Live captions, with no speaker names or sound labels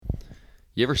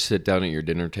You ever sit down at your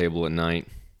dinner table at night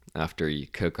after you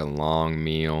cook a long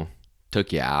meal?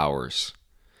 Took you hours.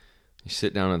 You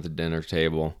sit down at the dinner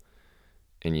table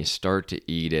and you start to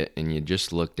eat it and you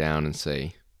just look down and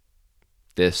say,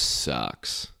 "This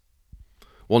sucks."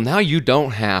 Well, now you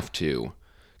don't have to.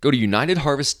 Go to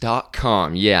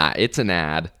UnitedHarvest.com. Yeah, it's an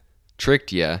ad.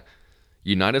 Tricked you.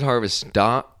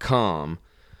 UnitedHarvest.com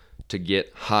to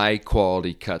get high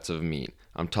quality cuts of meat.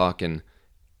 I'm talking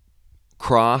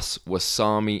cross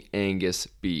Wasami Angus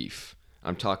beef.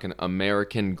 I'm talking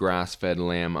American grass-fed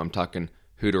lamb. I'm talking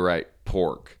Hutterite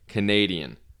pork,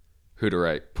 Canadian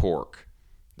Hutterite pork.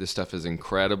 This stuff is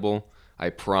incredible. I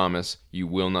promise you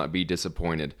will not be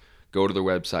disappointed. Go to their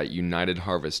website,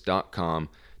 UnitedHarvest.com.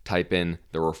 Type in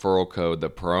the referral code, the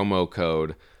promo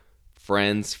code,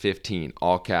 FRIENDS15,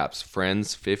 all caps,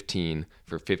 FRIENDS15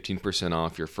 for 15%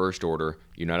 off your first order,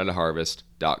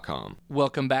 UnitedHarvest.com.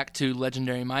 Welcome back to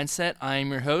Legendary Mindset. I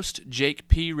am your host, Jake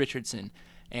P. Richardson,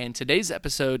 and today's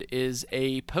episode is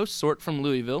a post-sort from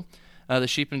Louisville. The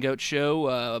Sheep and Goat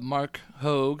Show, Mark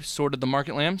Hogue sorted the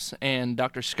market lambs, and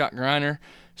Dr. Scott Greiner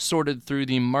sorted through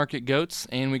the market goats,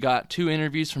 and we got two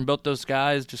interviews from both those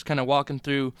guys, just kind of walking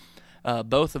through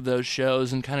both of those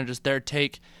shows and kind of just their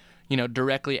take,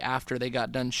 directly after they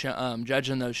got done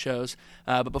judging those shows.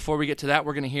 But before we get to that,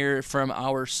 we're going to hear from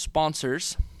our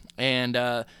sponsors, and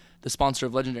the sponsor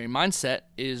of Legendary Mindset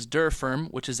is Durafirm,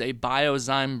 which is a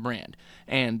Biozyme brand.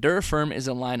 And Durafirm is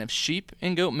a line of sheep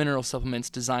and goat mineral supplements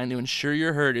designed to ensure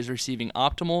your herd is receiving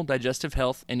optimal digestive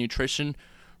health and nutrition,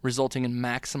 resulting in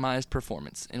maximized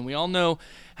performance. And we all know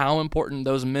how important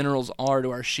those minerals are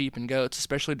to our sheep and goats,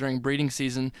 especially during breeding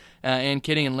season and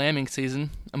kidding and lambing season.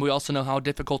 And we also know how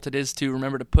difficult it is to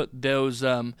remember to put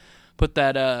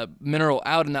that mineral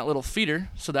out in that little feeder.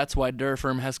 So that's why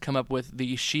Durafirm has come up with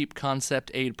the Sheep Concept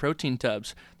Aid protein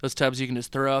tubs. Those tubs you can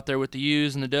just throw out there with the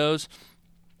ewes and the does.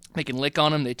 They can lick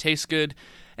on them. They taste good.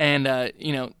 And,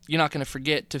 you're not going to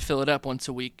forget to fill it up once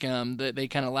a week. They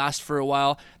kind of last for a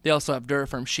while. They also have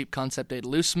Durafirm Sheep Concept Aid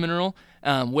Loose Mineral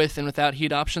with and without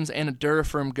heat options, and a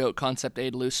Durafirm Goat Concept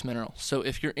Aid Loose Mineral. So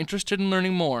if you're interested in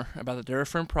learning more about the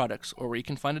Durafirm products or where you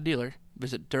can find a dealer,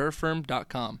 visit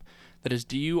Durafirm.com. That is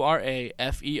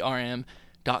Durafirm.com,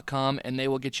 and they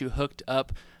will get you hooked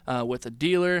up with a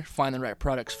dealer, find the right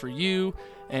products for you,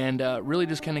 and really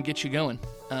just kind of get you going.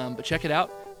 But check it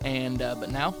out. And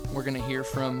but now we're going to hear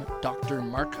from Dr.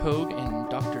 Mark Hogue and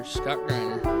Dr. Scott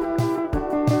Greiner.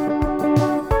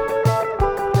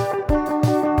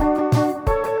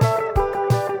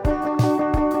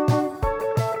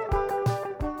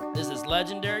 This is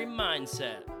Legendary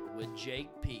Mindset with Jake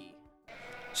P.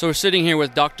 So we're sitting here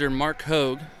with Dr. Mark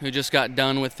Hogue, who just got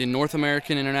done with the North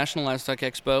American International Livestock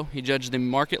Expo. He judged the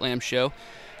Market Lamb Show.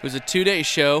 It was a 2-day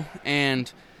show,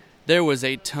 and there was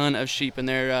a ton of sheep in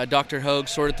there. Dr. Hogue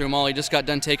sorted through them all. He just got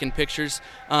done taking pictures.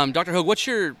 Dr. Hogue, what's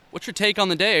your take on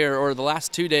the day or the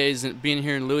last 2 days being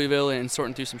here in Louisville and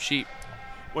sorting through some sheep?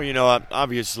 Well,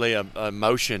 obviously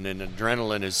emotion and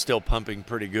adrenaline is still pumping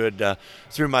pretty good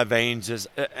through my veins.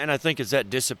 And I think as that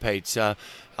dissipates,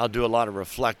 I'll do a lot of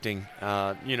reflecting,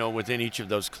 within each of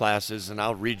those classes, and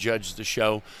I'll rejudge the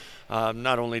show.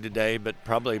 Not only today, but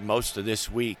probably most of this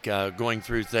week, going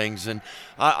through things. And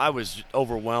I was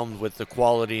overwhelmed with the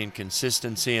quality and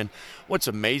consistency. And what's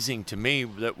amazing to me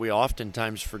that we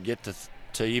oftentimes forget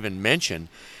to even mention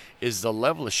is the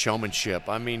level of showmanship.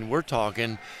 I mean, we're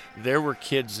talking, there were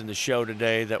kids in the show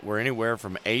today that were anywhere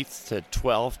from 8th to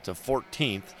 12th to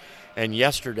 14th. And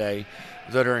yesterday,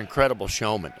 that are incredible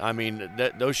showmen. I mean,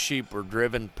 those sheep were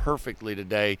driven perfectly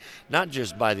today, not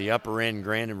just by the upper end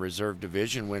Grand and Reserve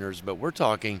Division winners, but we're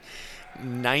talking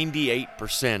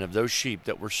 98% of those sheep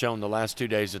that were shown the last 2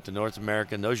 days at the North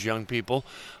American, those young people,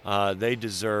 they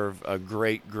deserve a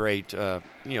great, round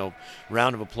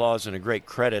of applause and a great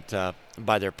credit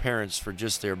by their parents for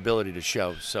just their ability to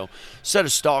show. So, set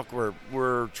of stock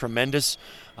were tremendous.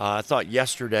 I thought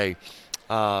yesterday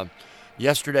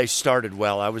started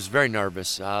well. I was very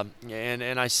nervous.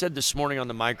 And I said this morning on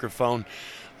the microphone,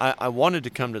 I wanted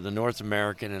to come to the North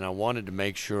American, and I wanted to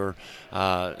make sure,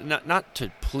 not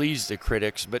to please the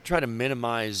critics, but try to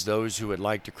minimize those who would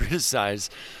like to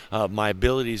criticize my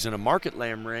abilities in a market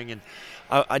lamb ring. And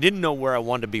I didn't know where I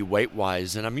wanted to be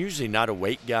weight-wise, and I'm usually not a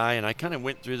weight guy, and I kind of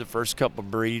went through the first couple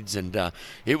breeds, and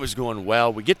it was going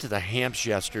well. We get to the Hamps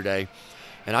yesterday,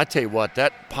 and I tell you what,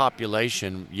 that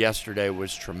population yesterday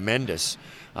was tremendous.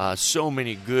 So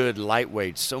many good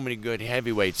lightweights, so many good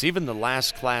heavyweights. Even the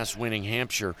last class winning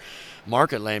Hampshire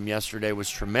market lamb yesterday was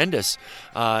tremendous.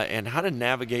 And how to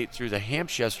navigate through the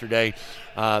Hamps yesterday,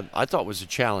 I thought was a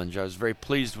challenge. I was very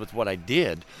pleased with what I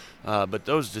did. But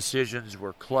those decisions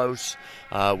were close.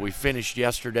 We finished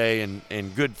yesterday in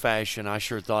good fashion. I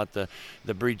sure thought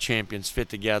the breed champions fit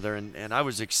together, and I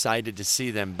was excited to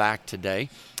see them back today.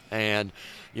 And,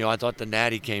 I thought the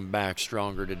Natty came back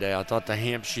stronger today. I thought the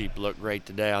Hampshire looked great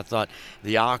today. I thought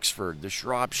the Oxford, the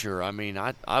Shropshire. I mean,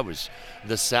 I was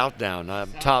the Southdown,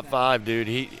 top 5, dude.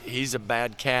 He's a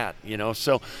bad cat,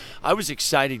 So I was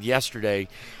excited yesterday.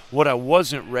 What I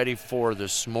wasn't ready for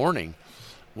this morning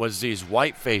was these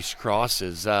white-faced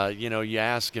crosses. You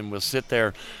ask, and we'll sit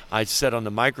there. I said on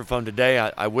the microphone today,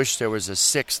 I wish there was a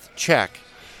 6th check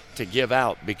to give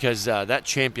out, because that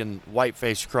champion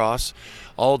white-faced cross,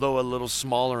 although a little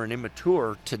smaller and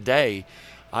immature today,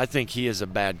 I think he is a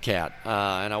bad cat.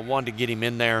 And I wanted to get him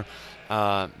in there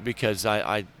because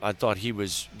I thought he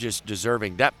was just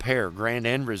deserving. That pair, Grand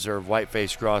and Reserve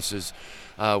white-faced crosses,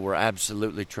 were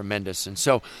absolutely tremendous. And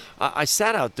so I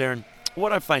sat out there, and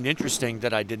what I find interesting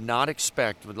that I did not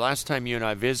expect, the last time you and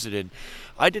I visited,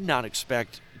 I did not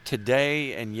expect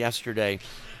today and yesterday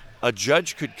a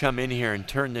judge could come in here and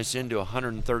turn this into a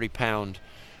 130-pound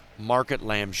market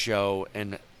lamb show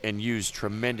and use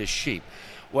tremendous sheep.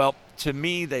 Well, to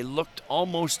me, they looked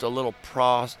almost a little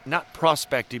not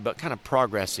prospecty, but kind of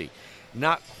progressy.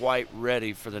 Not quite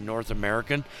ready for the North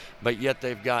American, but yet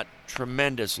they've got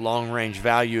tremendous long-range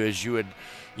value as you would,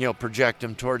 project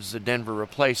them towards the Denver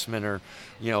replacement or,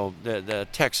 the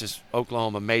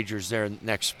Texas-Oklahoma majors there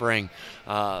next spring.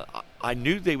 I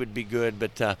knew they would be good,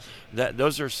 but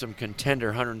those are some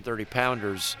contender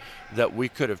 130-pounders that we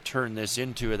could have turned this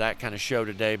into that kind of show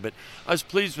today. But I was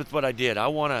pleased with what I did. I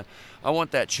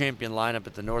want that champion lineup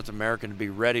at the North American to be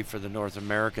ready for the North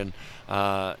American,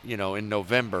 in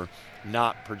November,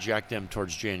 not project them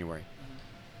towards January.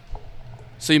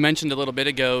 So you mentioned a little bit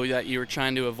ago that you were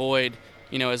trying to avoid,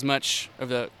 as much of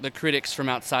the critics from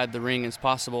outside the ring as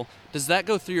possible. Does that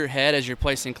go through your head as you're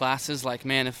placing classes? Like,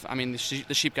 man, the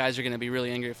sheep guys are going to be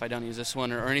really angry if I don't use this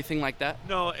one, or anything like that?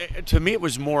 No, to me it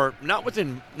was more not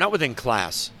within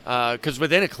class, because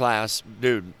within a class,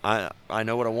 dude, I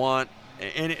know what I want,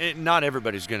 and not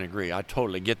everybody's going to agree. I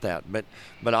totally get that, but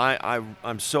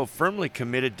I'm so firmly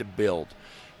committed to build,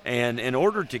 and in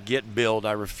order to get build,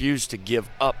 I refuse to give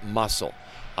up muscle.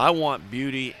 I want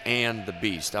beauty and the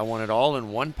beast. I want it all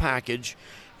in one package,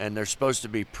 and they're supposed to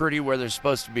be pretty where they're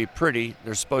supposed to be pretty.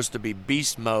 They're supposed to be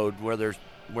beast mode where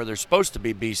they're supposed to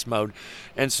be beast mode.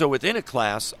 And so within a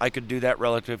class, I could do that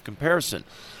relative comparison.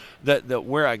 That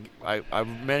where I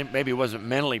maybe wasn't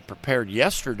mentally prepared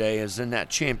yesterday is in that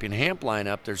champion Hamp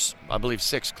lineup. There's, I believe,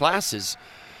 6 classes.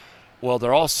 Well,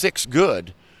 they're all 6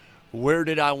 good. Where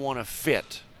did I want to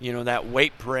fit? That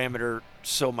weight parameter,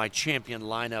 so my champion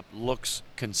lineup looks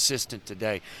consistent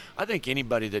today. I think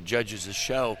anybody that judges a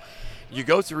show, you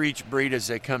go through each breed as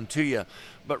they come to you,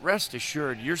 but rest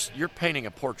assured, you're painting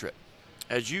a portrait.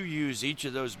 As you use each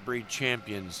of those breed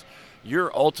champions,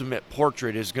 your ultimate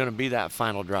portrait is going to be that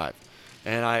final drive.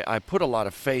 And I put a lot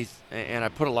of faith and I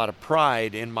put a lot of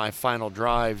pride in my final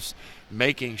drives,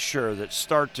 making sure that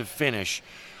start to finish,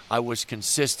 I was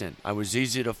consistent. I was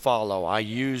easy to follow. I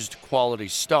used quality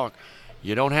stock.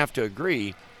 You don't have to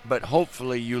agree, but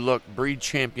hopefully you look breed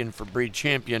champion for breed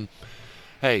champion.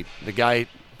 Hey, the guy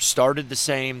started the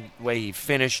same way he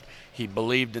finished. He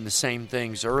believed in the same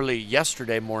things early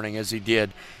yesterday morning as he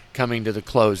did coming to the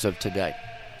close of today.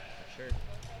 Sure.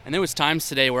 And there was times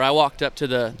today where I walked up to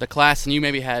the class and you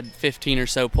maybe had 15 or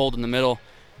so pulled in the middle.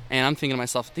 And I'm thinking to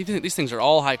myself, these things are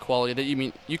all high quality.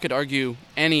 That you could argue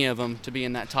any of them to be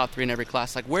in that top 3 in every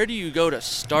class. Like, where do you go to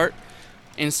start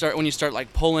when you start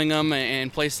like pulling them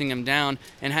and placing them down?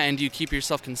 And do you keep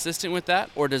yourself consistent with that,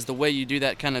 or does the way you do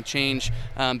that kind of change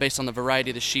based on the variety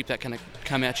of the sheep that kind of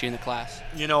come at you in the class?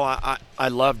 I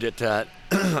loved it.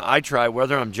 I try,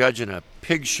 whether I'm judging a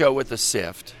pig show with a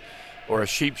sift, or a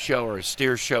sheep show or a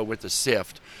steer show with a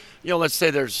sift. Let's say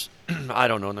there's I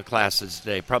don't know in the classes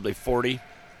today, probably 40.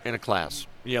 In a class,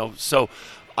 so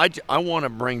I want to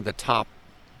bring the top,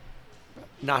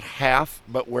 not half,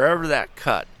 but wherever that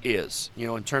cut is,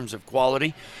 in terms of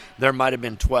quality. There might have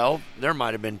been 12, there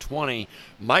might have been 20.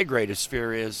 My greatest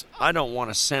fear is I don't want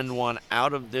to send one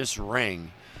out of this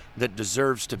ring that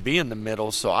deserves to be in the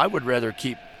middle, so I would rather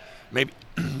keep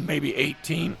maybe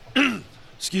 18.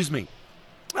 Excuse me.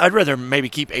 I'd rather maybe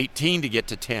keep 18 to get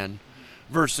to 10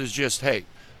 versus just, hey,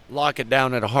 lock it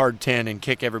down at a hard 10 and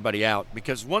kick everybody out,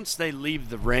 because once they leave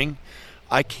the ring,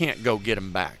 I can't go get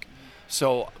them back.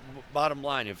 So bottom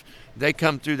line, if they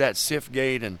come through that sift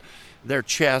gate and their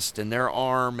chest and their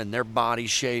arm and their body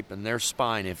shape and their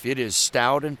spine, if it is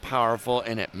stout and powerful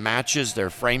and it matches their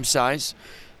frame size,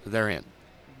 they're in.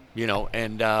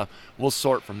 and we'll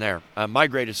sort from there. My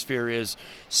greatest fear is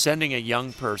sending a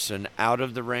young person out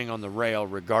of the ring on the rail,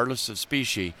 regardless of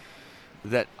species,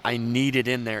 that I need it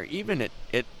in there, even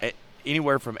at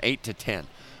anywhere from 8 to 10.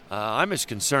 I'm as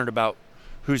concerned about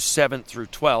who's 7th through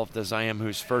 12th as I am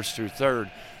who's 1st through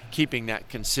 3rd, keeping that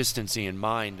consistency in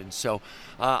mind. And so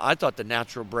I thought the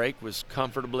natural break was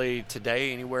comfortably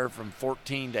today anywhere from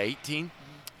 14 to 18.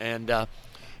 And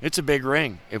it's a big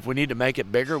ring. If we need to make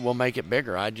it bigger, we'll make it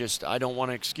bigger. I don't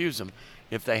want to excuse them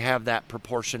if they have that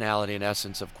proportionality and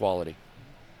essence of quality.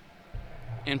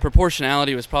 And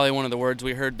proportionality was probably one of the words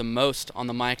we heard the most on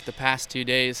the mic the past 2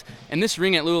 days. And this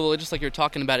ring at Louisville, just like you're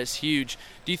talking about, is huge.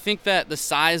 Do you think that the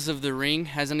size of the ring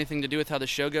has anything to do with how the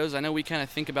show goes? I know we kind of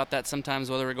think about that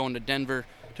sometimes, whether we're going to Denver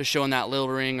to show in that little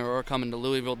ring or coming to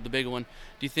Louisville, the big one.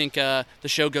 Do you think the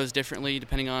show goes differently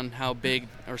depending on how big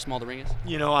or small the ring is?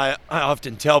 I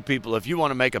often tell people, if you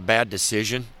want to make a bad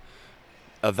decision,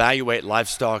 evaluate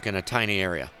livestock in a tiny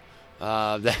area.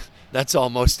 That's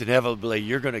almost inevitably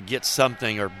you're going to get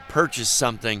something or purchase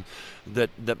something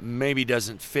that maybe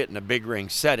doesn't fit in a big ring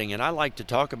setting. And I like to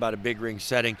talk about a big ring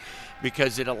setting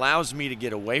because it allows me to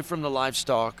get away from the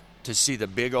livestock to see the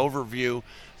big overview.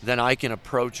 Then I can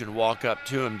approach and walk up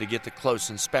to them to get the close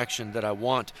inspection that I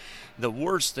want. The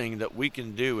worst thing that we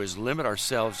can do is limit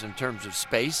ourselves in terms of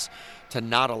space to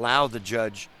not allow the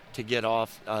judge to get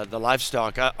off the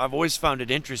livestock. I've always found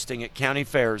it interesting at county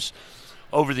fairs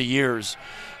over the years.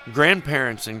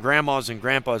 Grandparents and grandmas and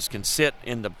grandpas can sit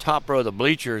in the top row of the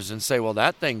bleachers and say, well,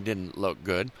 that thing didn't look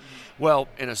good. Well,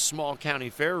 in a small county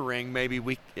fair ring, maybe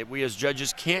we as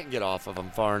judges can't get off of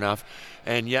them far enough,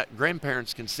 and yet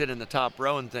grandparents can sit in the top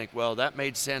row and think, well, that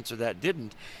made sense or that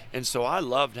didn't. And so I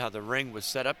loved how the ring was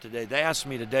set up today. They asked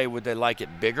me today, would they like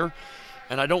it bigger?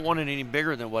 And I don't want it any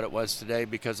bigger than what it was today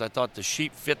because I thought the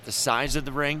sheep fit the size of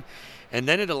the ring. And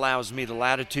then it allows me the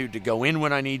latitude to go in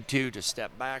when I need to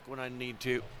step back when I need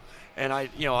to. And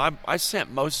I sent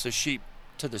most of the sheep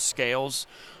to the scales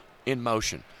in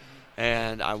motion.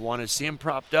 And I want to see them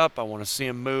propped up. I want to see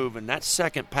them move. And that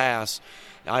second pass,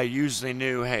 I usually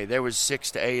knew, hey, there was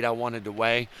 6 to 8 I wanted to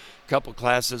weigh. A couple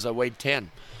classes I weighed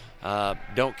 10.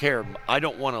 Don't care. I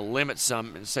don't want to limit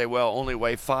some and say, well, only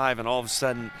weigh 5. And all of a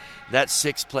sudden, that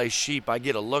 6th place sheep, I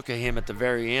get a look at him at the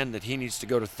very end that he needs to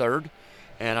go to 3rd.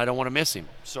 And I don't want to miss him.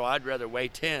 So I'd rather weigh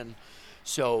 10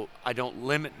 so I don't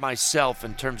limit myself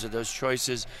in terms of those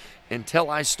choices. Until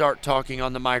I start talking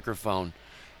on the microphone,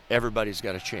 everybody's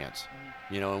got a chance.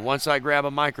 And once I grab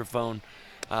a microphone,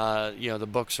 the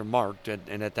books are marked.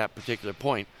 And at that particular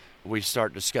point, we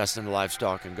start discussing the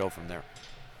livestock and go from there.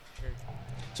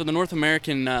 So the North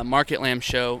American Market Lamb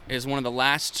Show is one of the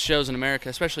last shows in America,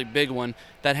 especially big one,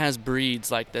 that has breeds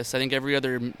like this. I think every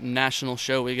other national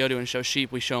show we go to and show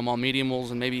sheep, we show them all mediumals,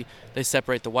 and maybe they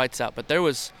separate the whites out. But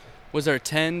was there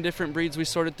 10 different breeds we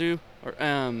sorted through? Or,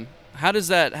 how does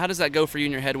that go for you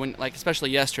in your head when, like,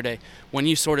 especially yesterday, when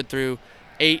you sorted through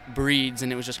 8 breeds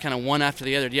and it was just kind of one after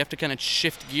the other? Do you have to kind of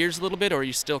shift gears a little bit, or are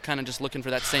you still kind of just looking for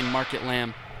that same market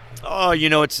lamb? Oh,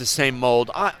 it's the same mold.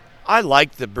 I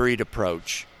like the breed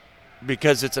approach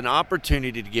because it's an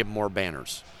opportunity to give more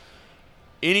banners.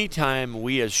 Anytime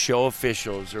we as show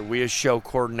officials or we as show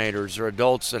coordinators or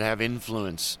adults that have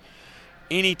influence,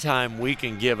 anytime we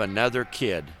can give another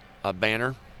kid a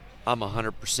banner, I'm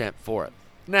 100% for it.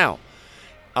 Now,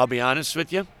 I'll be honest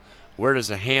with you, where does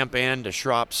a Hamp end, a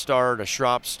Schropp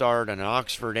start, and an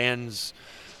Oxford ends?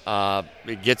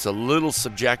 It gets a little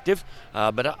subjective,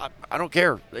 but I don't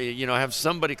care. Have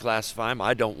somebody classify them.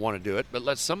 I don't want to do it, but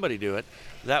let somebody do it.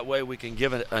 That way we can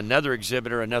give another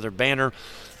exhibitor another banner.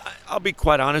 I'll be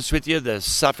quite honest with you, the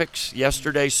Suffolks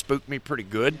yesterday spooked me pretty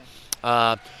good.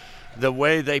 The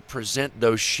way they present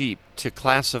those sheep to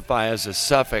classify as a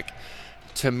Suffolk,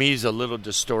 to me, is a little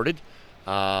distorted.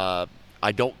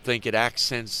 I don't think it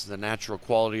accents the natural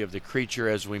quality of the creature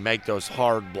as we make those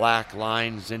hard black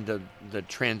lines into the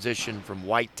transition from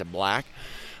white to black.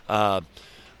 I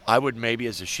would maybe,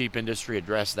 as a sheep industry,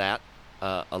 address that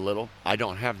a little. I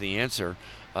don't have the answer,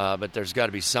 but there's got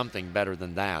to be something better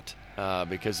than that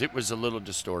because it was a little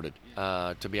distorted,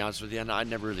 to be honest with you, and I'd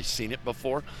never really seen it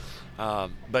before.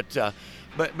 But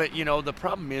the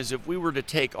problem is if we were to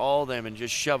take all of them and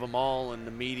just shove them all in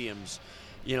the mediums,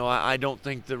 I don't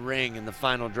think the ring and the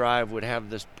final drive would have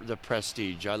the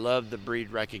prestige. I love the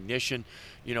breed recognition.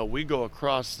 We go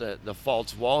across the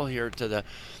false wall here to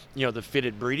the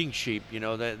fitted breeding sheep,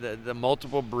 the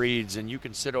multiple breeds, and you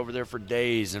can sit over there for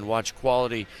days and watch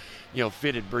quality,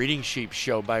 fitted breeding sheep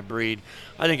show by breed.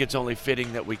 I think it's only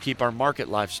fitting that we keep our market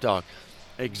livestock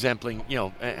exempling,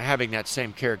 having that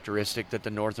same characteristic that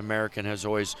the North American has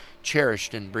always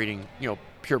cherished in breeding,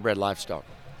 purebred livestock.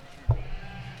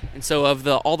 And so of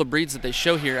all the breeds that they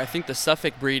show here, I think the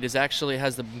Suffolk breed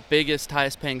has the biggest,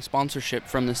 highest paying sponsorship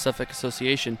from the Suffolk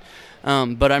Association.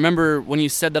 But I remember when you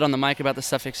said that on the mic about the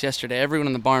Suffolks yesterday, everyone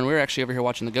in the barn, we were actually over here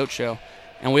watching the goat show,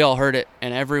 and we all heard it,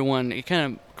 and it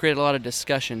kind of created a lot of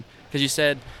discussion. Because you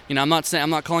said, I'm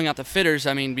not calling out the fitters,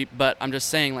 but I'm just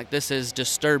saying, like, this is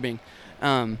disturbing.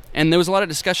 And there was a lot of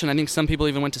discussion. I think some people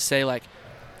even went to say, like,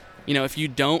 if you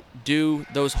don't do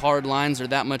those hard lines or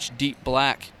that much deep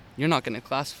black, you're not going to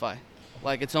classify.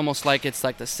 Like, it's almost like it's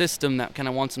like the system that kind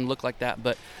of wants them to look like that.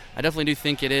 But I definitely do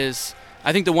think it is.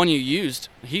 I think the one you used,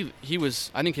 he was,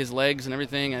 I think his legs and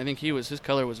everything, I think his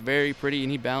color was very pretty,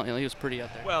 and he was pretty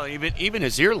out there. Well, even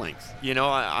his ear length,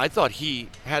 I thought he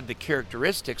had the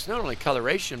characteristics, not only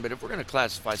coloration, but if we're going to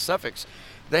classify Suffolks,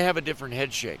 they have a different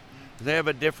head shape. They have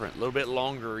a different, little bit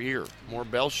longer ear, more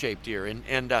bell-shaped ear,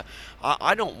 and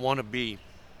I don't want to be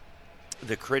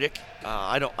the critic.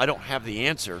 I don't have the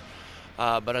answer,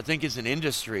 but I think as an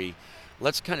industry,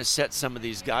 let's kind of set some of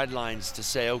these guidelines to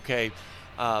say, okay,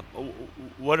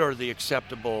 what are the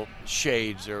acceptable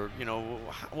shades, or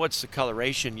what's the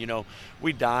coloration?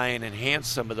 We dye and enhance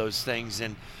some of those things,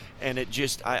 and it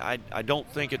just I don't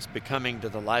think it's becoming to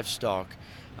the livestock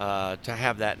to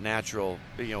have that natural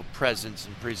presence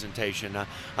and presentation.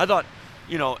 I thought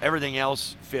everything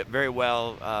else fit very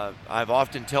well. I've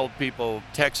often told people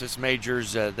Texas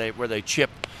majors where they chip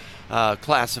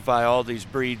classify all these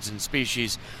breeds and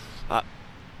species.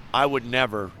 I would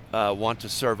never want to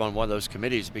serve on one of those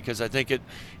committees, because I think it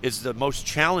is the most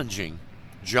challenging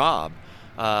job.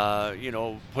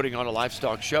 Putting on a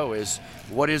livestock show is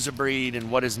what is a breed and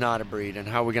what is not a breed, and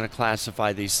how we're going to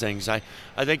classify these things. I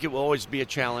think it will always be a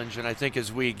challenge, and I think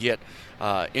as we get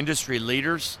industry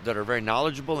leaders that are very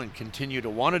knowledgeable and continue to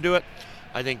want to do it,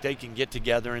 I think they can get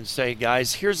together and say,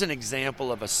 guys, here's an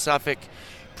example of a Suffolk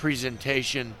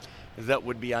presentation that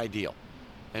would be ideal.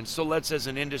 And so let's, as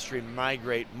an industry,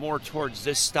 migrate more towards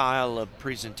this style of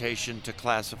presentation to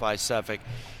classify Suffolk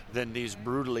than these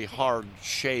brutally hard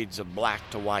shades of black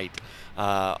to white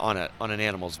on an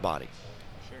animal's body.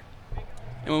 Sure.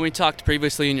 And when we talked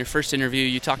previously in your first interview,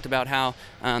 you talked about how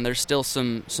there's still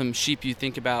some sheep you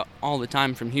think about all the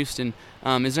time from Houston.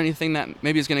 Is there anything that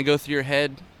maybe is going to go through your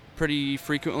head pretty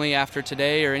frequently after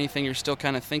today, or anything you're still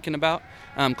kind of thinking about?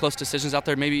 Close decisions out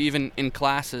there, maybe even in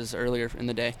classes earlier in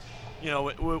the day?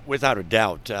 Without a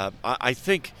doubt. I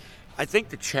think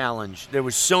the challenge, there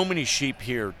was so many sheep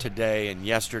here today and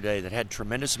yesterday that had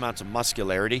tremendous amounts of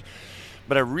muscularity,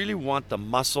 but I really want the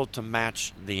muscle to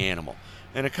match the animal.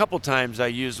 And a couple times I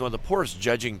used one of the poorest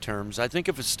judging terms. I think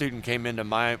if a student came into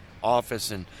my office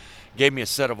and gave me a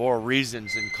set of oral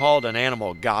reasons and called an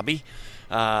animal gobby,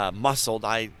 muscled,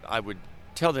 I would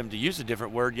tell them to use a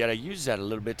different word, yet I use that a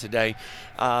little bit today.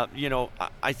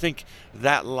 I think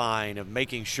that line of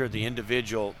making sure the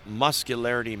individual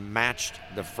muscularity matched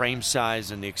the frame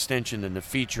size and the extension and the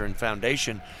feature and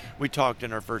foundation. We talked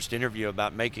in our first interview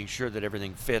about making sure that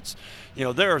everything fits.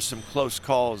 There are some close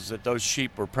calls that those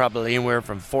sheep were probably anywhere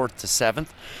from 4th to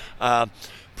 7th.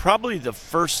 Probably the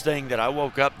first thing that I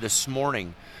woke up this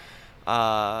morning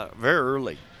very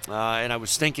early, and I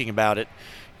was thinking about it,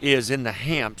 is in the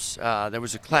hamps. There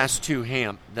was a Class 2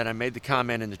 hamp that I made the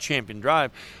comment in the Champion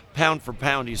Drive. Pound for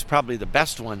pound, he's probably the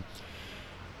best one.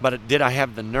 But did I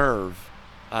have the nerve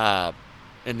and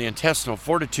the intestinal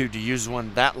fortitude to use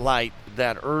one that light,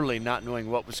 that early, not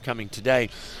knowing what was coming today?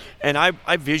 And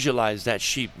I visualized that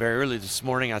sheep very early this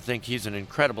morning. I think he's an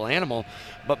incredible animal.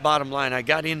 But bottom line, I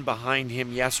got in behind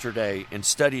him yesterday and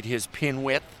studied his pin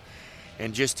width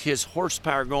and just his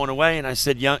horsepower going away. And I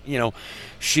said,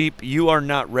 sheep, you are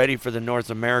not ready for the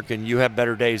North American. You have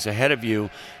better days ahead of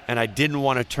you. And I didn't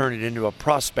want to turn it into a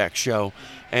prospect show.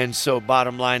 And so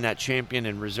bottom line, that Champion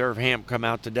and Reserve hamp come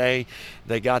out today.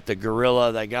 They got the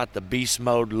gorilla. They got the beast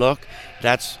mode look.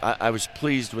 I was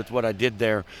pleased with what I did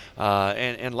there.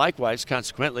 And likewise,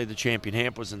 consequently, the Champion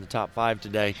hamp was in the top 5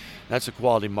 today. That's a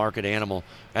quality market animal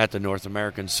at the North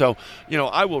American. So,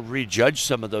 I will rejudge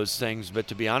some of those things. But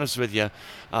to be honest with you,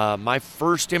 my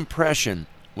first impression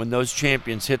when those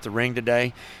champions hit the ring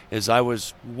today is I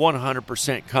was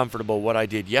 100% comfortable what I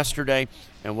did yesterday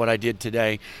and what I did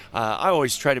today. I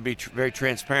always try to be very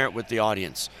transparent with the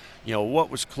audience. What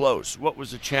was close, what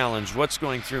was a challenge, what's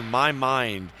going through my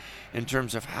mind in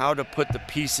terms of how to put the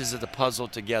pieces of the puzzle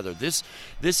together. This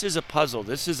is a puzzle.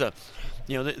 This is a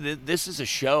this is a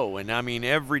show, and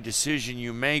every decision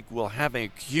you make will have a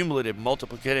cumulative,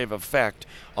 multiplicative effect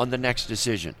on the next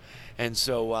decision. And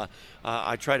so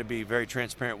I try to be very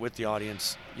transparent with the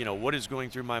audience, what is going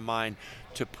through my mind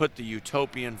to put the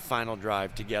utopian final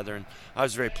drive together. And I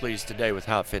was very pleased today with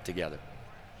how it fit together.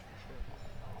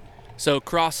 So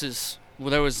crosses, well,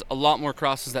 there was a lot more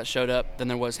crosses that showed up than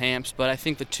there was Hamps, but I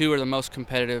think the two are the most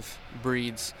competitive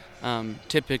breeds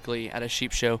typically at a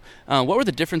sheep show. What were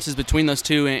the differences between those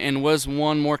two, and was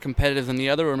one more competitive than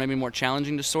the other, or maybe more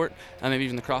challenging to sort, maybe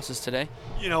even the crosses today?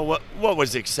 You know, what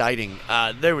was exciting,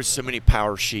 there was so many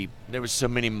power sheep, there was so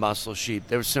many muscle sheep,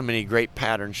 there was so many great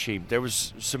pattern sheep, there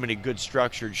was so many good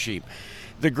structured sheep.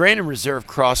 The Grandin Reserve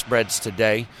crossbreds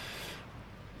today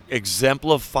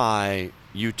exemplify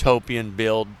utopian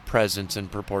build, presence,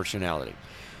 and proportionality.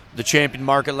 The Champion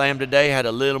Market Lamb today had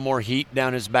a little more heat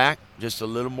down his back, just a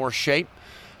little more shape.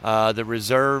 The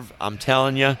Reserve, I'm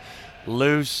telling you,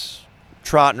 loose,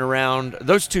 trotting around.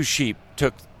 Those two sheep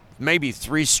took maybe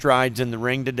 3 strides in the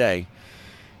ring today,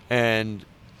 and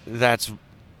that's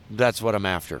what I'm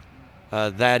after.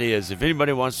 That is, if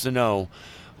anybody wants to know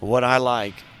what I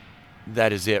like,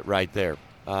 that is it right there.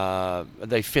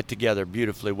 They fit together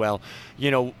beautifully well.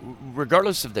 You know,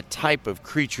 regardless of the type of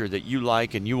creature that you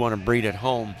like and you want to breed at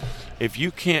home, if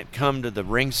you can't come to the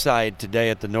ringside today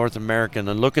at the North American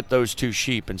and look at those two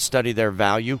sheep and study their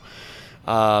value,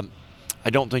 I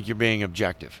don't think you're being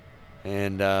objective.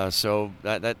 And so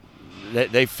that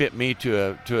they fit me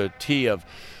to a T of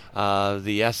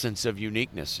the essence of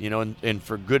uniqueness, you know, and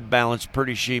for good balanced,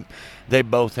 pretty sheep, they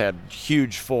both had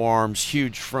huge forearms,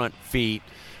 huge front feet.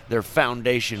 Their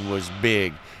foundation was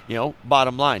big. You know,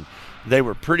 bottom line, they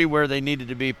were pretty where they needed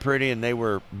to be pretty, and they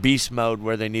were beast mode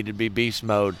where they needed to be beast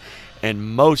mode.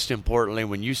 And most importantly,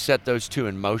 when you set those two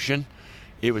in motion,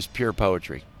 it was pure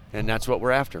poetry, and that's what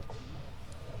we're after.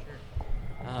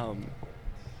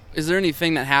 Is there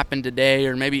anything that happened today,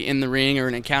 or maybe in the ring, or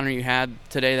an encounter you had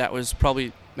today that was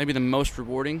probably maybe the most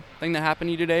rewarding thing that happened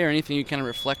to you today, or anything you kind of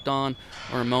reflect on,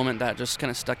 or a moment that just kind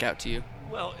of stuck out to you?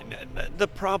 Well, the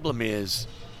problem is,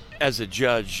 as a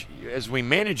judge, as we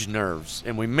manage nerves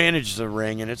and we manage the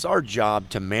ring, and it's our job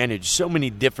to manage so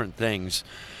many different things,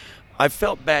 I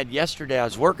felt bad yesterday. I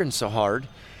was working so hard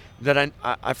that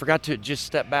I forgot to just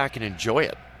step back and enjoy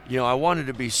it. You know, I wanted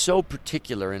to be so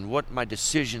particular in what my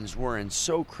decisions were and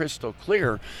so crystal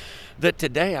clear that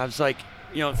today I was like,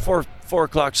 you know, at 4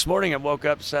 o'clock this morning, I woke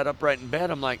up, sat upright in bed.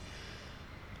 I'm like,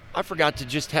 I forgot to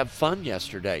just have fun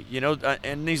yesterday, you know,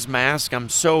 and these masks, I'm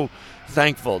so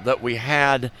thankful that we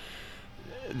had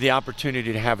the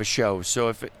opportunity to have a show. So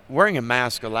if wearing a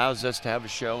mask allows us to have a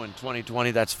show in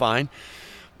 2020, that's fine.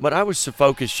 But I was so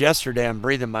focused yesterday on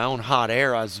breathing my own hot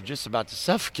air, I was just about to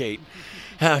suffocate.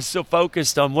 I was so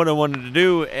focused on what I wanted to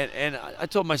do. And I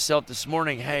told myself this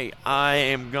morning, hey, I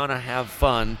am going to have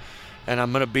fun, and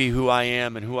I'm going to be who I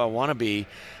am and who I want to be.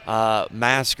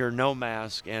 Mask or no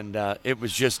mask, and it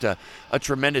was just a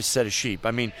tremendous set of sheep.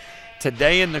 I mean,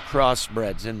 today in the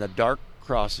crossbreds, in the dark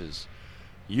crosses,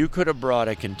 you could have brought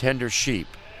a contender sheep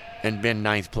and been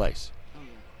 9th place.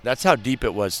 That's how deep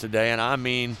it was today. And I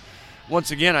mean,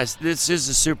 once again, this is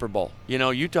the Super Bowl. You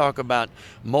know, you talk about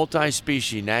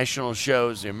multi-species national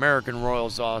shows. The American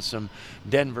Royal's awesome.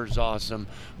 Denver's awesome.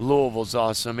 Louisville's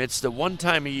awesome. It's the one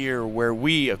time a year where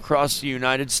we across the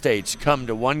United States come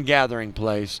to one gathering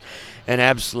place and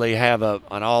absolutely have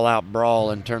an all-out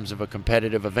brawl in terms of a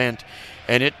competitive event.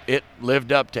 And it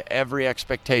lived up to every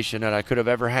expectation that I could have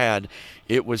ever had.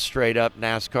 It was straight up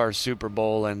NASCAR Super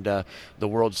Bowl and the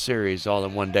World Series all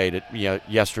in one day,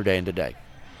 yesterday and today.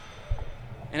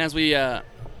 And as we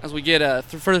get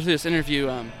further through this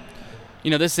interview,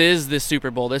 you know, this is the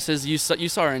Super Bowl. This is you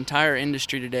saw our entire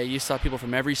industry today. You saw people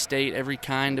from every state, every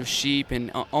kind of sheep, and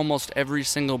almost every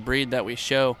single breed that we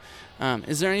show.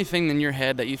 Is there anything in your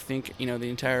head that you think, you know, the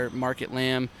entire market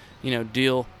lamb, you know,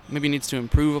 deal maybe needs to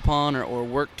improve upon or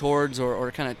work towards or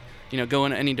kind of, you know, go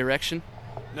in any direction?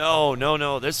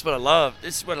 No. This is what I love.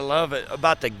 This is what I love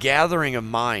about the gathering of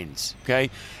minds. Okay,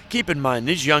 keep in mind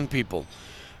these young people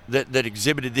that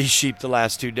exhibited these sheep the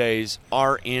last 2 days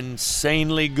are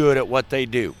insanely good at what they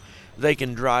do. They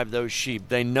can drive those sheep.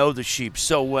 They know the sheep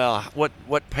so well,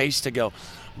 what pace to go.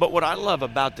 But what I love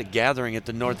about the gathering at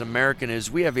the North American is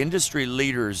we have industry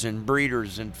leaders and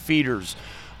breeders and feeders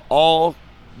all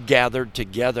gathered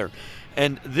together.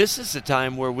 And this is the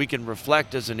time where we can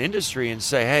reflect as an industry and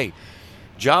say, hey,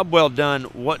 job well done.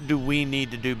 What do we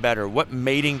need to do better? What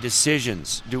mating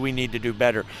decisions do we need to do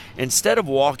better? Instead of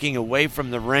walking away from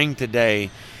the ring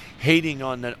today hating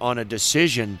on a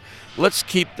decision, let's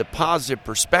keep the positive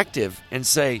perspective and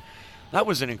say, that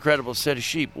was an incredible set of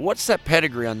sheep. What's that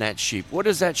pedigree on that sheep? What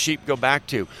does that sheep go back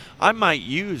to? I might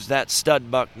use that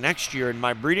stud buck next year in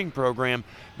my breeding program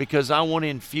because I want to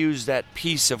infuse that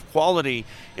piece of quality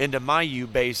into my ewe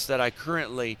base that I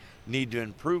currently need to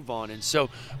improve on. And so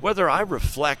whether I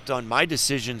reflect on my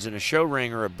decisions in a show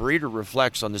ring or a breeder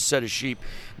reflects on the set of sheep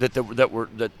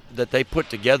that they put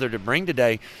together to bring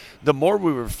today, the more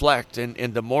we reflect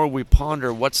and the more we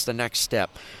ponder what's the next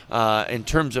step in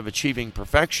terms of achieving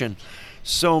perfection,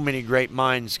 so many great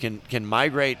minds can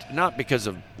migrate, not because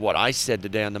of what I said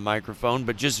today on the microphone,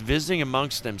 but just visiting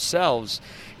amongst themselves,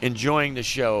 enjoying the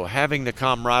show, having the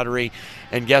camaraderie.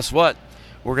 And guess what?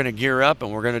 We're going to gear up,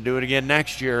 and we're going to do it again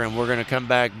next year, and we're going to come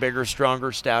back bigger,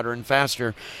 stronger, stouter, and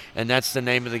faster. And that's the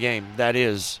name of the game. That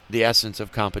is the essence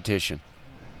of competition.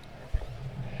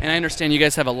 And I understand you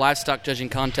guys have a livestock judging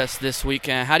contest this week.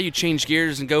 How do you change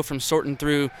gears and go from sorting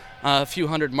through a few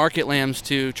hundred market lambs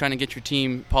to trying to get your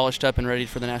team polished up and ready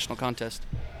for the national contest?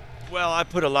 Well, I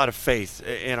put a lot of faith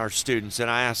in our students, and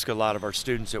I ask a lot of our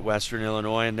students at Western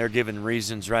Illinois, and they're giving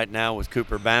reasons right now with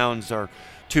Cooper Bounds. Our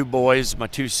two boys, my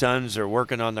two sons, are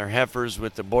working on their heifers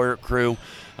with the Boyert crew,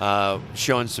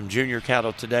 showing some junior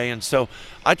cattle today. And so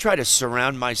I try to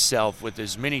surround myself with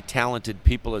as many talented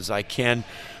people as I can.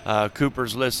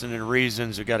 Cooper's listening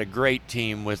reasons. We've got a great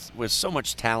team with so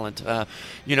much talent.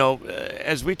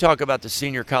 As we talk about the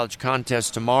senior college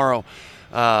contest tomorrow,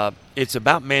 it's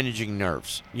about managing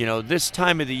nerves. This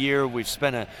time of the year, we've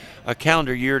spent a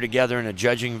calendar year together in a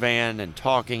judging van and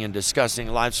talking and discussing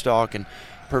livestock and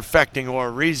perfecting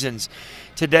our reasons.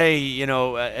 Today,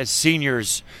 as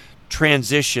seniors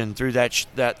transition through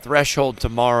that threshold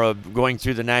tomorrow of going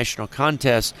through the national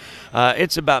contest,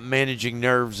 it's about managing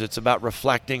nerves. It's about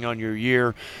reflecting on your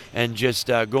year and just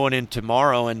going in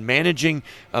tomorrow and managing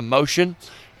emotion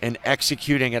and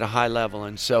executing at a high level.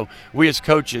 And so we as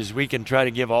coaches, we can try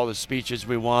to give all the speeches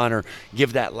we want or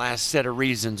give that last set of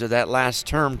reasons or that last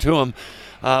term to them.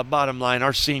 Bottom line,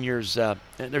 our seniors,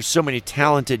 there's so many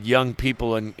talented young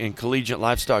people in collegiate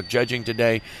livestock judging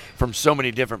today from so many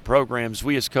different programs.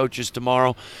 We as coaches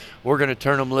tomorrow, we're going to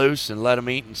turn them loose and let them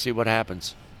eat and see what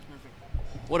happens.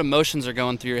 What emotions are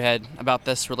going through your head about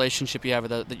this relationship you have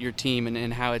with your team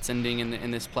and how it's ending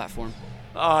in this platform?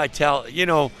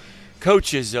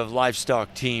 Coaches of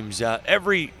livestock teams,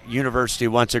 every university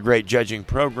wants a great judging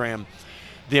program.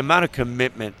 The amount of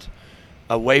commitment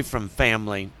away from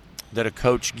family that a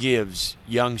coach gives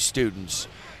young students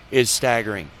is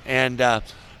staggering. And,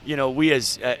 we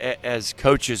as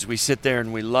coaches, we sit there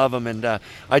and we love them. And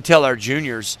I tell our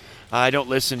juniors, I don't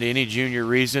listen to any junior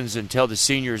reasons until the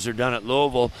seniors are done at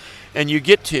Louisville. And you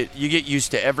get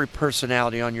used to every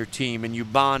personality on your team, and you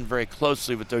bond very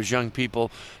closely with those young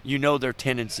people. You know their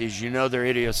tendencies, you know their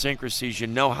idiosyncrasies, you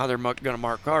know how they're going to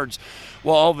mark cards.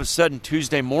 Well, all of a sudden,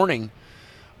 Tuesday morning,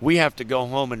 we have to go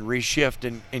home and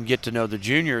reshift and get to know the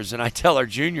juniors. And I tell our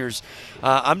juniors,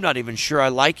 I'm not even sure I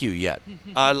like you yet.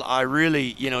 I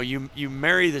really, you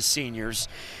marry the seniors,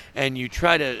 and you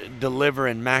try to deliver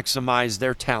and maximize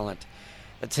their talent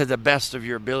to the best of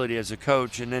your ability as a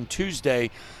coach. And then Tuesday,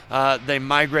 they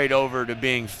migrate over to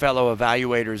being fellow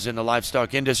evaluators in the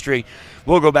livestock industry.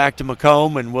 We'll go back to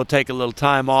Macomb and we'll take a little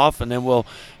time off, and then we'll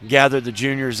gather the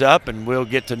juniors up and we'll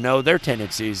get to know their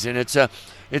tendencies. And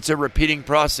it's a repeating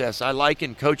process. I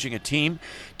liken coaching a team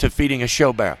to feeding a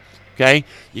show barrel. Okay,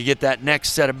 you get that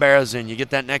next set of barrels in, you get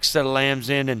that next set of lambs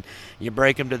in, and you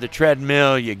break them to the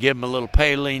treadmill. You give them a little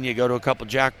paline. You go to a couple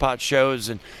jackpot shows,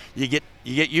 and you get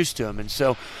used to them. And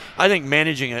so, I think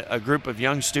managing a group of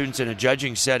young students in a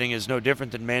judging setting is no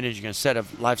different than managing a set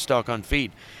of livestock on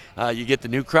feed. You get the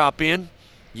new crop in,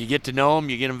 you get to know them,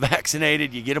 you get them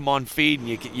vaccinated, you get them on feed, and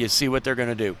you see what they're going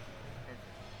to do.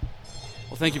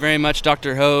 Well, thank you very much,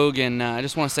 Dr. Hogue, and I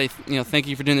just want to say, thank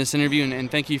you for doing this interview,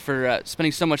 and thank you for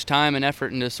spending so much time and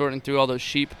effort into sorting through all those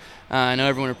sheep. I know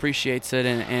everyone appreciates it,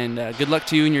 and good luck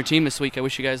to you and your team this week. I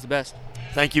wish you guys the best.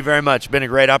 Thank you very much. Been a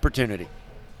great opportunity.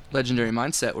 Legendary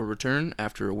Mindset will return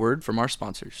after a word from our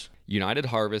sponsors. United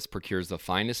Harvest procures the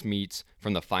finest meats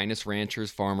from the finest ranchers,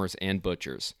 farmers, and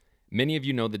butchers. Many of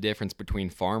you know the difference between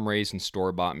farm-raised and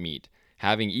store-bought meat.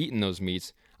 Having eaten those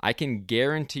meats, I can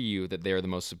guarantee you that they are the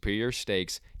most superior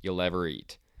steaks you'll ever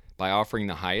eat. By offering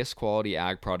the highest quality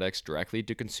ag products directly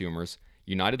to consumers,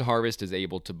 United Harvest is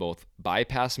able to both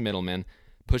bypass middlemen,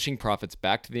 pushing profits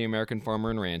back to the American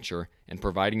farmer and rancher, and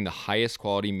providing the highest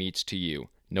quality meats to you.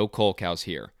 No cull cows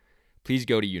here. Please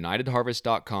go to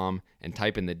unitedharvest.com and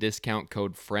type in the discount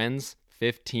code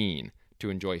FRIENDS15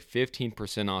 to enjoy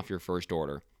 15% off your first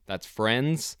order. That's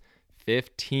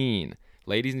FRIENDS15.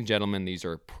 Ladies and gentlemen, these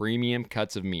are premium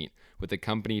cuts of meat, with the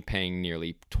company paying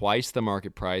nearly twice the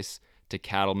market price to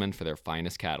cattlemen for their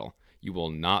finest cattle. You will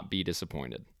not be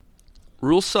disappointed.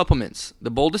 Rural Supplements,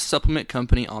 the boldest supplement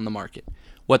company on the market.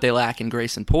 What they lack in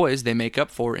grace and poise, they make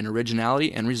up for in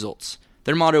originality and results.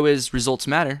 Their motto is results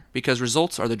matter because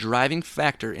results are the driving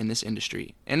factor in this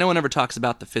industry, and no one ever talks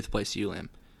about the 5th place ewe lamb.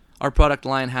 Our product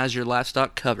line has your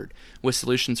livestock covered with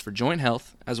solutions for joint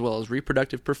health as well as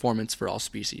reproductive performance for all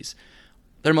species.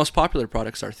 Their most popular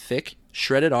products are Thick,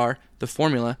 Shredded R, the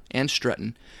Formula, and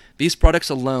Strutton. These products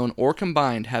alone or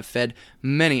combined have fed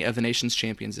many of the nation's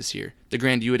champions this year. The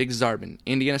Grand Uinta Exarban,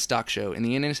 Indiana Stock Show, and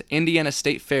the Indiana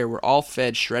State Fair were all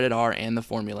fed Shredded R and the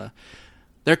Formula.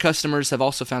 Their customers have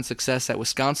also found success at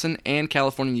Wisconsin and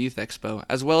California Youth Expo,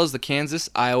 as well as the Kansas,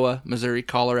 Iowa, Missouri,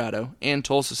 Colorado, and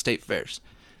Tulsa State Fairs.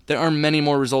 There are many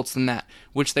more results than that,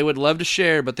 which they would love to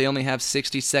share, but they only have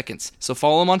 60 seconds. So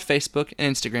follow them on Facebook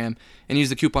and Instagram, and use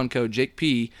the coupon code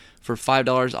JakeP for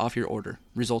 $5 off your order.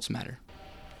 Results matter.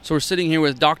 So we're sitting here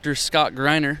with Dr. Scott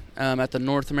Greiner at the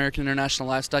North American International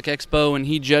Livestock Expo, and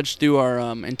he judged through our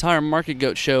entire market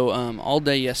goat show all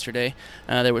day yesterday.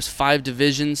 There was 5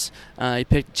 divisions. He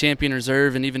picked champion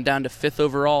reserve and even down to 5th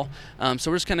overall. So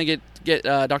we're just kind of get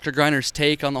Dr. Greiner's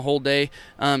take on the whole day.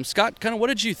 Scott, kind of what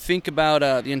did you think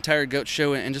about the entire goat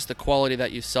show and just the quality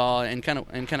that you saw, and kind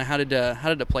of how did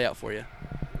it play out for you?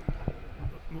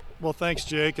 Well, thanks,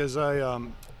 Jake.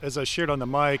 As I shared on the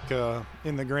mic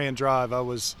in the Grand Drive, I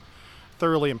was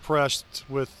thoroughly impressed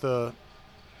with the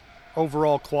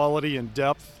overall quality and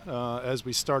depth as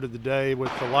we started the day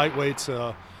with the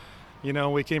lightweights.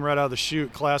 We came right out of the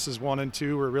chute. Classes 1 and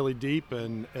 2 were really deep,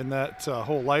 and that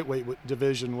whole lightweight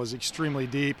division was extremely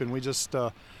deep, and we just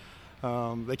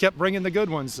they kept bringing the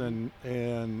good ones,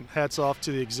 and hats off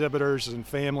to the exhibitors and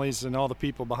families and all the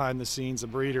people behind the scenes, the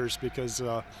breeders, because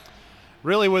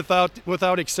really,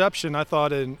 without exception, I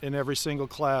thought in every single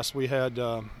class we had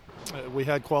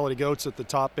quality goats at the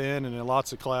top end, and in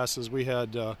lots of classes we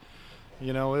had,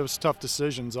 it was tough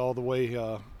decisions all the way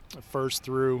first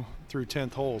through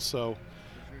 10th hole. So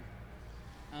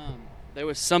there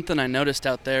was something I noticed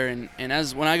out there, and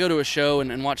as when I go to a show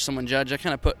and watch someone judge, I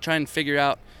kind of try and figure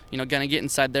out, kind of get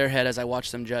inside their head as I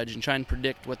watch them judge and try and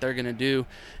predict what they're going to do.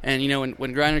 And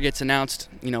when Greiner gets announced,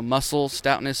 muscle,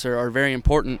 stoutness are very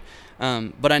important.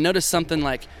 But I noticed something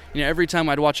like, every time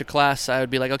I'd watch a class, I would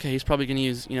be like, okay, he's probably going to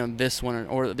use, this one,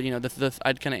 or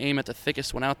I'd kind of aim at the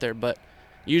thickest one out there. But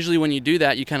usually when you do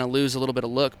that, you kind of lose a little bit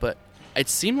of look. But it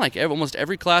seemed like almost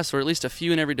every class, or at least a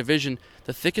few in every division,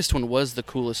 the thickest one was the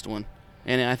coolest one.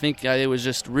 And I think it was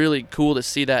just really cool to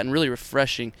see that and really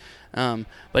refreshing. But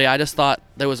yeah, I just thought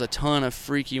there was a ton of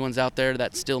freaky ones out there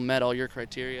that still met all your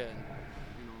criteria. And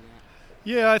all that.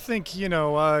 Yeah, I think,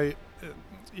 to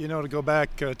go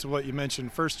back to what you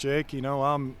mentioned first, Jake,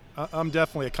 I'm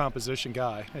definitely a composition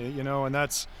guy, and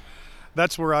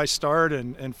that's where I start,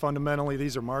 and fundamentally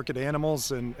these are market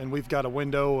animals, and we've got a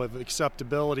window of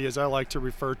acceptability, as I like to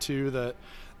refer to, that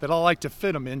I like to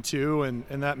fit them into,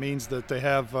 and that means that they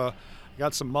have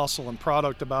got some muscle and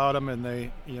product about them, and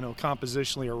they,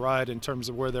 compositionally are right in terms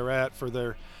of where they're at for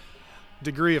their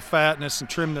degree of fatness and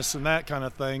trimness and that kind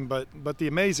of thing. But the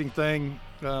amazing thing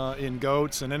in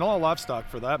goats, and in all livestock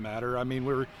for that matter, I mean,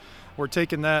 we're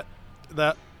taking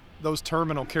those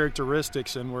terminal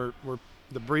characteristics, and we're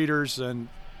the breeders and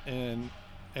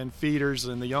feeders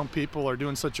and the young people are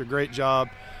doing such a great job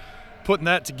putting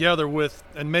that together with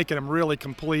and making them really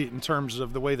complete in terms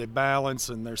of the way they balance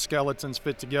and their skeletons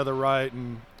fit together right,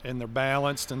 and they're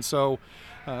balanced. And so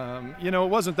it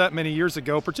wasn't that many years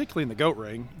ago, particularly in the goat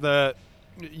ring, that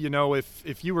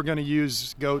if you were going to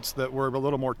use goats that were a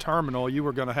little more terminal, you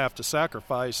were going to have to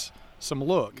sacrifice some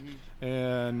look. Mm-hmm.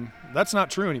 And that's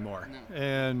not true anymore.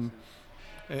 No.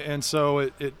 And so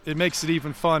it makes it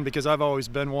even fun, because I've always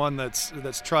been one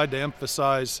that's tried to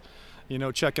emphasize,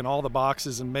 checking all the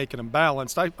boxes and making them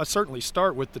balanced. I certainly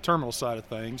start with the terminal side of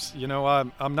things.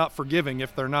 I'm not forgiving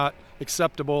if they're not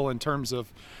acceptable in terms of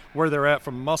where they're at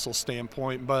from a muscle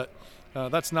standpoint, but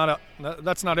that's not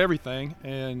everything,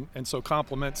 and so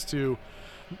compliments to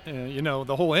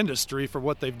the whole industry for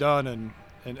what they've done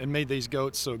and made these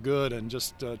goats so good, and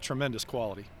just tremendous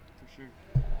quality.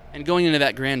 And going into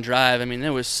that Grand Drive, I mean,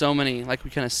 there was so many, like we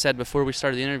kind of said before we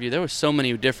started the interview, there was so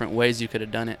many different ways you could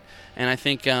have done it. And I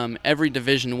think every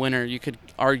division winner, you could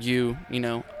argue,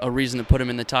 a reason to put them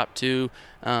in the top 2.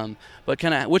 But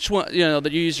kind of which one,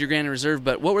 that you use your Grand Reserve,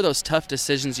 but what were those tough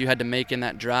decisions you had to make in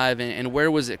that drive, and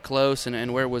where was it close,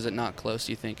 and where was it not close,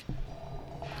 do you think?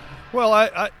 Well,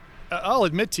 I'll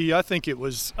admit to you, I think it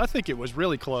was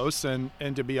really close, and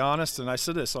to be honest, and I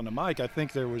said this on the mic, I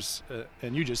think there was,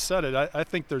 and you just said it, I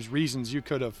think there's reasons you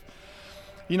could have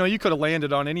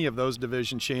landed on any of those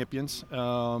division champions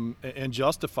and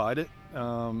justified it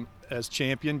as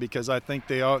champion, because I think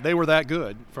they were that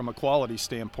good from a quality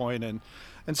standpoint, and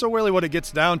so really what it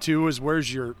gets down to is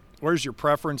where's your where's your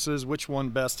preferences, which one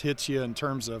best hits you in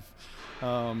terms of,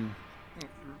 for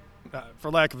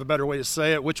lack of a better way to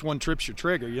say it, which one trips your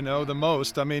trigger, the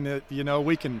most. I mean,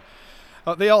 we can.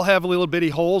 They all have little bitty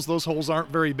holes. Those holes aren't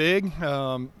very big,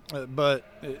 but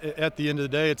at the end of the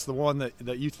day, it's the one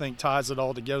that you think ties it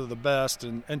all together the best.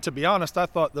 And to be honest, I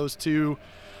thought those two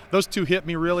hit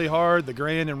me really hard, the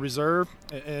Grand and Reserve.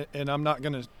 And I'm not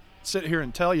going to sit here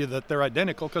and tell you that they're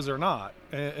identical, because they're not.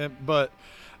 But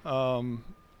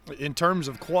in terms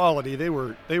of quality, they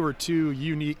were two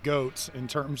unique goats in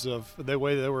terms of the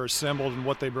way they were assembled and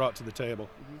what they brought to the table.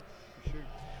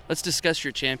 Let's discuss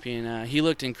your champion. He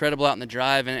looked incredible out in the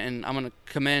drive, and I'm going to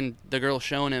commend the girl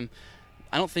showing him.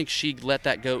 I don't think she let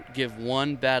that goat give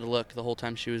one bad look the whole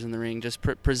time she was in the ring. Just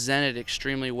presented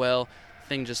extremely well.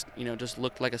 Thing just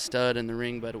looked like a stud in the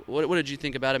ring. But what did you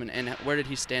think about him, and where did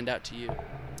he stand out to you?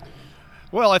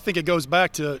 Well, I think it goes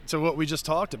back to what we just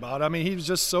talked about. I mean, he was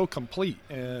just so complete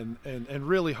and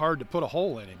really hard to put a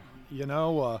hole in him.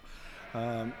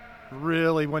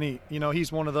 Really, when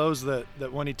he's one of those that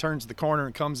when he turns the corner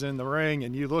and comes in the ring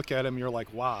and you look at him, you're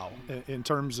like, wow, in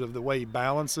terms of the way he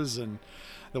balances and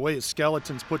the way his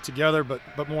skeleton's put together.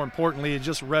 But more importantly, it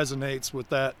just resonates with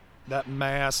that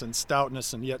mass and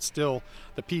stoutness, and yet still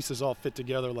the pieces all fit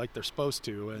together like they're supposed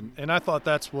to. And I thought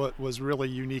that's what was really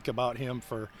unique about him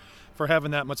for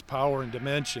having that much power and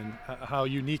dimension, how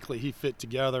uniquely he fit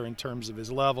together in terms of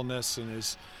his levelness and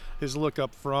his look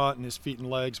up front, and his feet and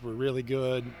legs were really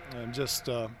good. And just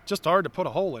hard to put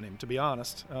a hole in him, to be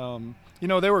honest.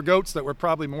 There were goats that were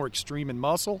probably more extreme in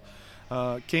muscle.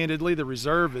 Candidly, the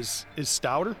Reserve is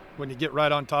stouter when you get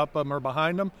right on top of him or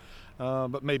behind him,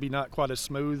 but maybe not quite as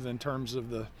smooth in terms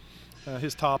of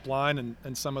his top line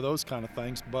and some of those kind of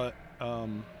things. But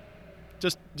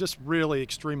just really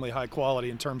extremely high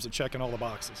quality in terms of checking all the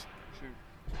boxes.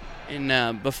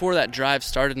 And before that drive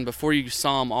started and before you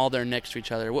saw them all there next to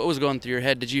each other, what was going through your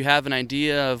head? Did you have an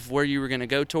idea of where you were going to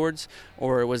go towards,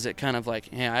 or was it kind of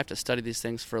like, hey, I have to study these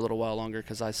things for a little while longer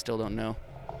because I still don't know?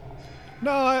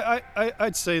 No,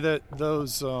 I'd say that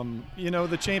those,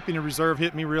 the Champion and Reserve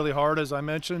hit me really hard, as I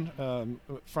mentioned,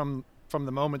 from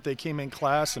the moment they came in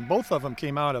class, and both of them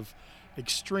came out of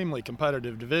extremely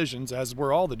competitive divisions, as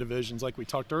were all the divisions, like we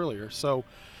talked earlier. So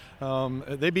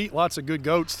they beat lots of good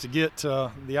goats to get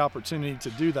the opportunity to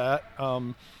do that.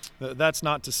 That's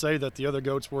not to say that the other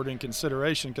goats weren't in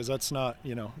consideration, because that's not,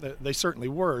 they certainly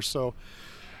were. So,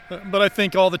 but I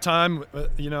think all the time,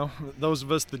 those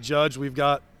of us that judge, we've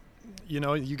got,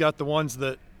 you got the ones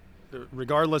that,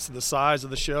 regardless of the size of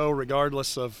the show,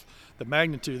 regardless of the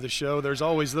magnitude of the show, there's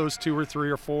always those 2 or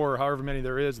 3 or 4 or however many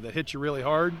there is that hit you really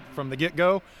hard from the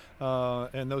get-go,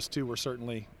 and those two were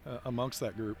certainly amongst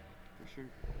that group. For sure.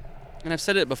 And I've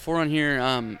said it before on here,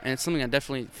 and it's something I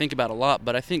definitely think about a lot,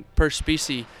 but I think per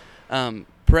species,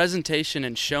 presentation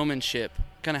and showmanship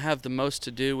kind of have the most to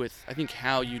do with, I think,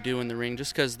 how you do in the ring,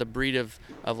 just because the breed of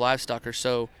livestock are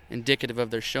so indicative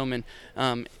of their showmen.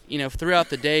 Throughout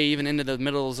the day, even into the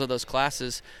middles of those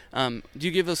classes, do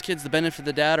you give those kids the benefit of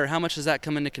the doubt, or how much does that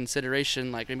come into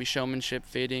consideration, like maybe showmanship,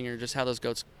 fitting, or just how those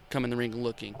goats come in the ring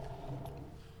looking?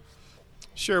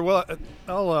 Sure. Well,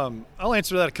 I'll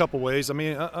answer that a couple ways. I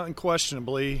mean,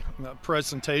 unquestionably,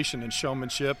 presentation and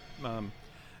showmanship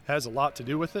has a lot to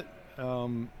do with it,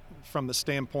 from the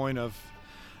standpoint of,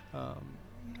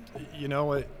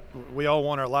 we all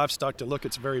want our livestock to look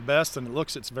its very best, and it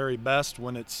looks its very best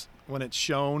when it's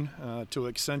shown to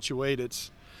accentuate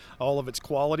all of its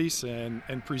qualities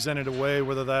and present it away,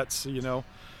 whether that's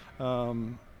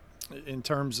in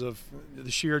terms of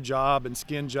the shear job and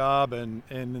skin job, and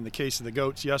in the case of the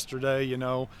goats yesterday,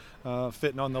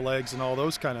 fitting on the legs and all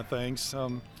those kind of things.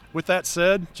 With that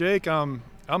said, Jake, I'm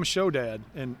a show dad,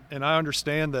 and I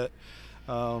understand that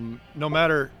no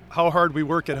matter how hard we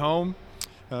work at home,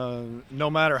 no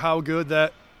matter how good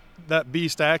that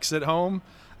beast acts at home,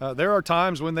 there are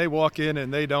times when they walk in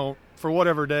and they don't, for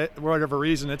whatever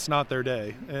reason, it's not their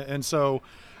day. And so,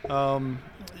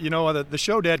 the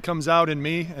show dad comes out in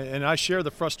me, and I share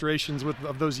the frustrations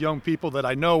of those young people that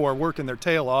I know are working their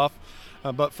tail off,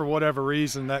 but for whatever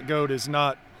reason, that goat is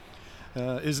not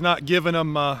giving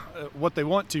them what they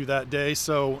want to that day.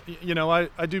 So,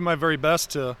 I do my very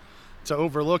best to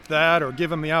overlook that, or give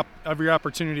them every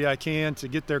opportunity I can to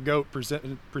get their goat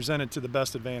presented to the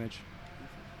best advantage.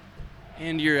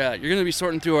 And you're going to be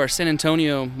sorting through our San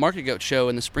Antonio Market Goat Show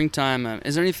in the springtime.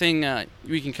 Is there anything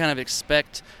we can kind of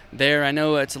expect there? I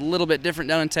know it's a little bit different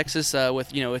down in Texas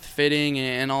with fitting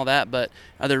and all that, but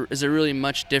is there really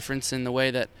much difference in the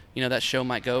way that that show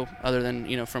might go, other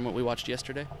than from what we watched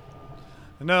yesterday?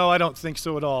 No, I don't think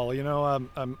so at all.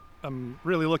 I'm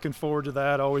really looking forward to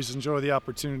that. I always enjoy the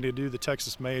opportunity to do the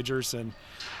Texas Majors, and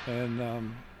a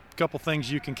couple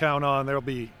things you can count on. There'll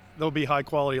be high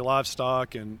quality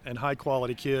livestock and high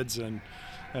quality kids and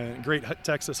great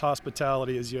Texas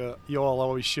hospitality, as you all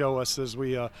always show us as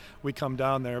we come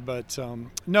down there. But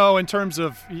no, in terms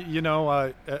of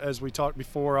as we talked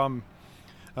before, I'm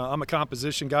a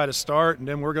composition guy to start, and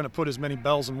then we're going to put as many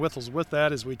bells and whistles with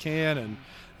that as we can,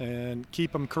 and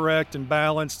keep them correct and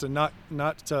balanced, and not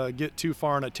get too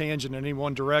far in a tangent in any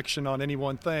one direction on any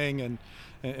one thing,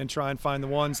 and try and find the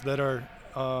ones that are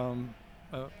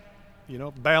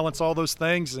balance all those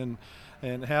things and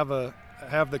have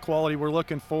the quality we're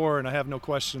looking for, and I have no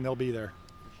question they'll be there.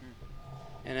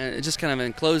 And just kind of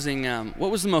in closing,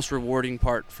 what was the most rewarding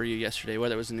part for you yesterday,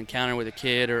 whether it was an encounter with a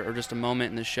kid or just a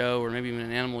moment in the show, or maybe even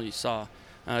an animal you saw?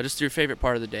 Just your favorite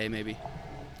part of the day, maybe.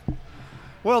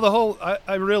 Well,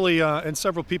 I really, and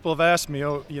several people have asked me,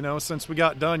 since we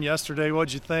got done yesterday,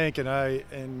 what'd you think? And I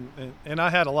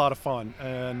had a lot of fun.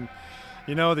 And,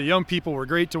 the young people were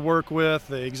great to work with.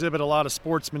 They exhibit a lot of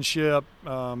sportsmanship,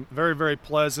 very, very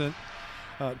pleasant.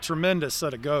 Tremendous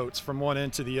set of goats from one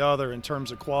end to the other in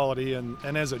terms of quality, and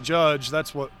as a judge,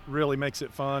 that's what really makes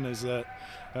it fun, is that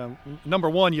number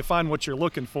one, you find what you're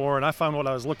looking for, and I found what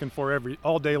I was looking for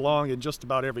all day long in just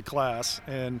about every class,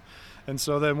 and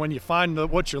so then when you find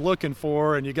what you're looking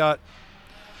for, and you got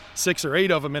 6 or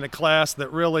 8 of them in a class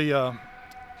that really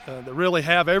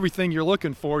have everything you're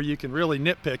looking for, you can really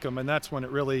nitpick them, and that's when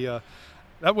it really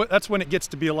that's when it gets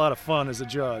to be a lot of fun as a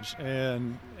judge,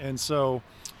 and so.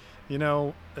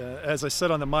 As I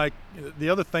said on the mic, the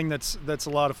other thing that's a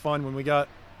lot of fun when we got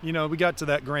to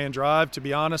that grand drive, to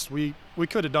be honest, we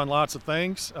could have done lots of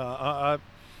things. I'm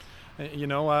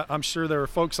sure there were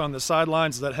folks on the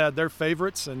sidelines that had their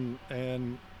favorites,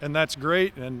 and that's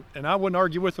great. And I wouldn't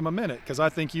argue with them a minute, because I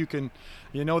think you can,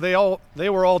 they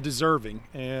were all deserving.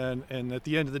 And at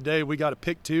the end of the day, we got to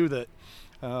pick 2 that,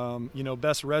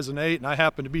 best resonate. And I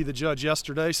happened to be the judge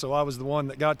yesterday, so I was the one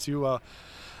that got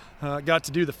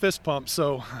to do the fist pump,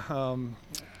 so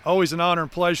always an honor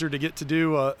and pleasure to get to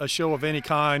do a show of any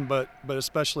kind, but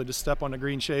especially to step on the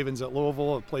green shavings at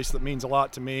Louisville, a place that means a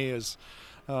lot to me, as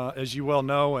you well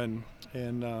know, and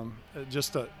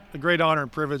just a great honor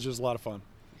and privilege. Is a lot of fun.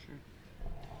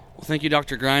 Well, thank you,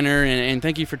 Dr. Greiner, and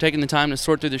thank you for taking the time to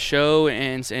sort through the show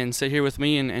and sit here with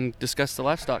me and discuss the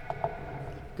livestock.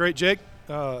 Great, Jake.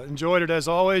 Enjoyed it as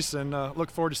always, and look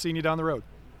forward to seeing you down the road.